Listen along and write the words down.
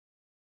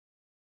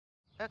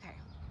Okay,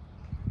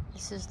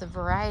 this is the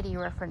variety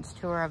reference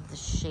tour of the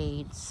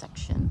shade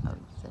section of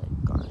the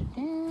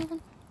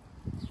garden.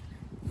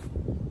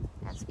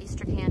 That's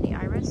Easter candy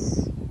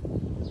iris.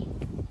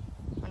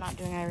 We're not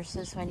doing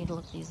irises, so I need to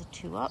look these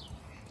two up.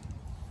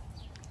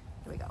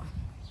 Here we go.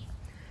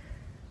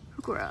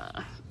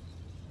 Heuchera.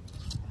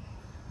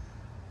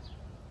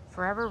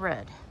 Forever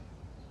red.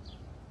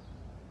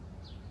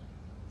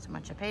 That's how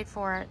much I paid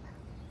for it.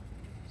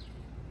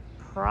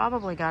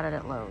 Probably got it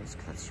at Lowe's,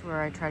 because that's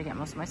where I try to get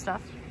most of my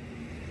stuff.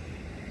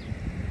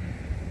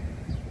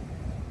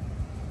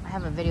 I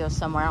have a video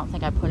somewhere, I don't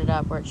think I put it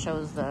up, where it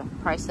shows the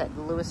price at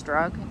the Lewis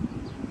Drug.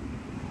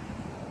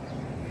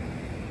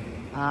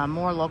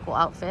 More local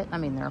outfit. I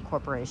mean, they're a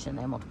corporation,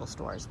 they have multiple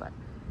stores, but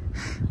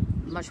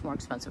much more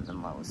expensive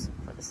than Lowe's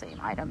for the same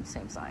item,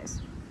 same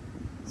size.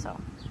 So,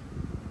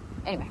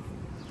 anyway.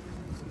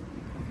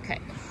 Okay.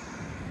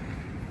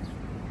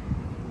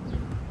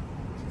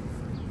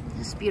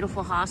 This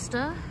beautiful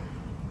hosta.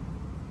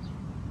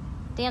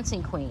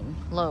 Dancing Queen,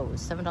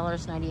 Lowe's,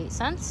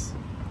 $7.98.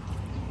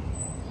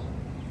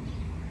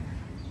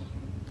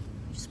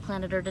 Just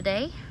planted her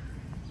today.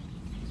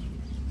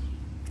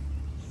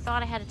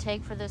 Thought I had a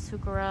tag for this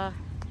Heuchera,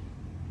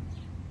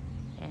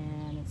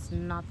 and it's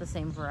not the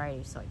same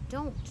variety, so I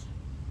don't.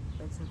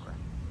 But it's Heuchera.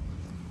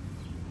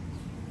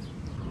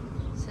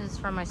 This is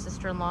from my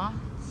sister-in-law.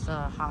 It's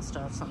a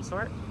hosta of some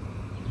sort.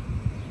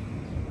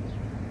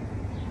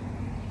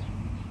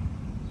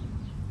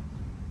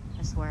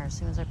 I swear, as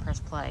soon as I press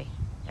play,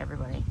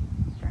 everybody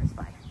drives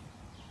by.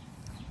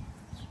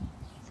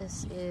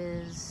 This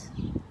is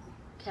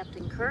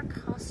Captain Kirk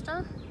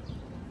hosta.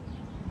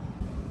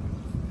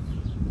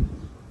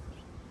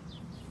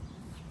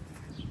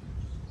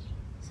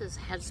 This is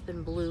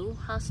Headspin Blue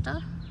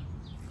hosta.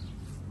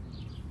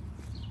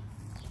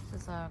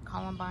 This is a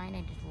Columbine. I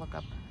need to look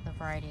up the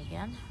variety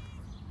again.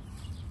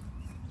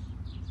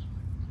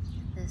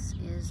 This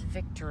is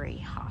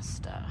Victory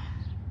hosta.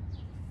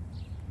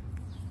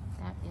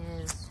 That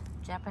is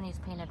Japanese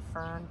painted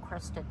fern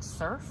crested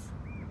surf.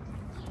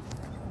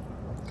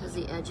 Because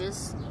the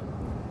edges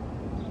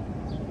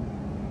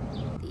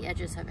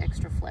have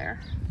extra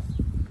flare.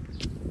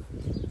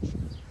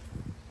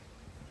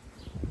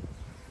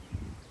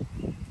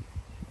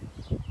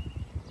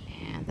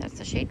 And that's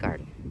the shade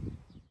garden.